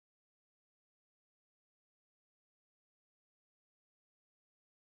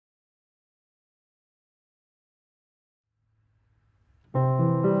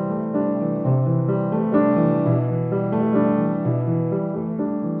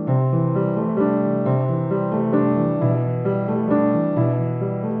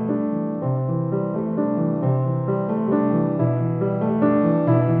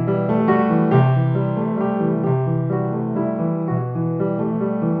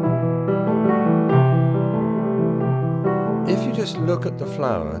If you just look at the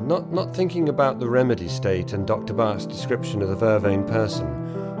flower, not thinking about the remedy state and Dr. Bach's description of the Vervain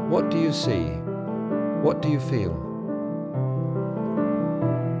person, what do you see? What do you feel?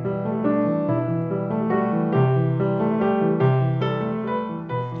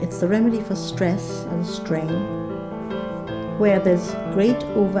 It's the remedy for stress and strain, where there's great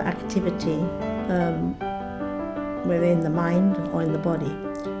overactivity, whether in the mind or in the body.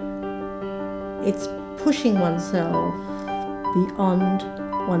 It's pushing oneself beyond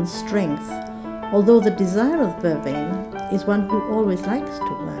one's strength, although the desire of Vervain is one who always likes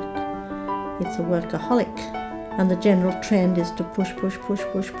to work. It's a workaholic, and the general trend is to push, push, push,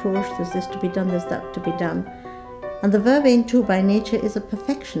 push, push. There's this to be done, there's that to be done. And the Vervain too by nature is a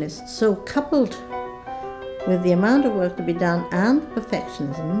perfectionist, so coupled with the amount of work to be done and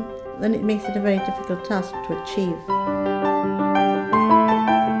perfectionism, then it makes it a very difficult task to achieve.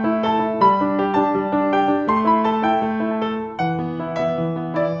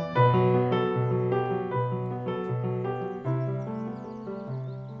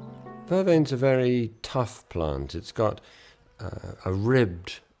 Vervain's a very tough plant. It's got a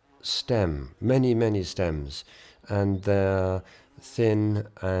ribbed stem, many stems, and they're thin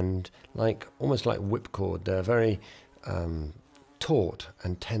and almost like whipcord. They're very taut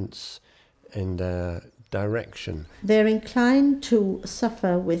and tense in their direction. They're inclined to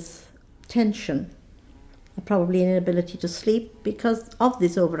suffer with tension, probably an inability to sleep because of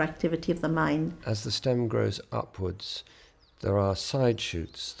this overactivity of the mind. As the stem grows upwards, there are side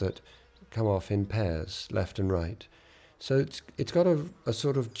shoots that come off in pairs, left and right. So it's got a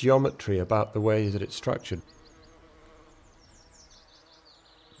sort of geometry about the way that it's structured.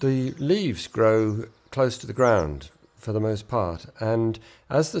 The leaves grow close to the ground for the most part, and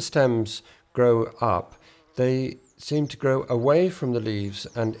as the stems grow up, they seem to grow away from the leaves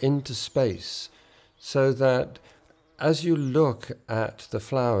and into space, so that as you look at the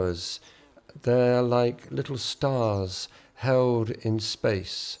flowers, they're like little stars held in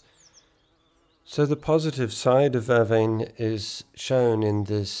space. So the positive side of Vervain is shown in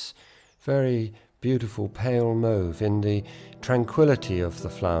this very beautiful pale mauve, in the tranquility of the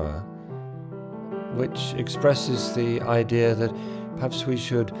flower, which expresses the idea that perhaps we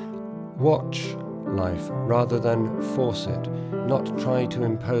should watch life rather than force it, not try to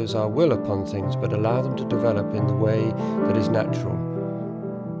impose our will upon things, but allow them to develop in the way that is natural.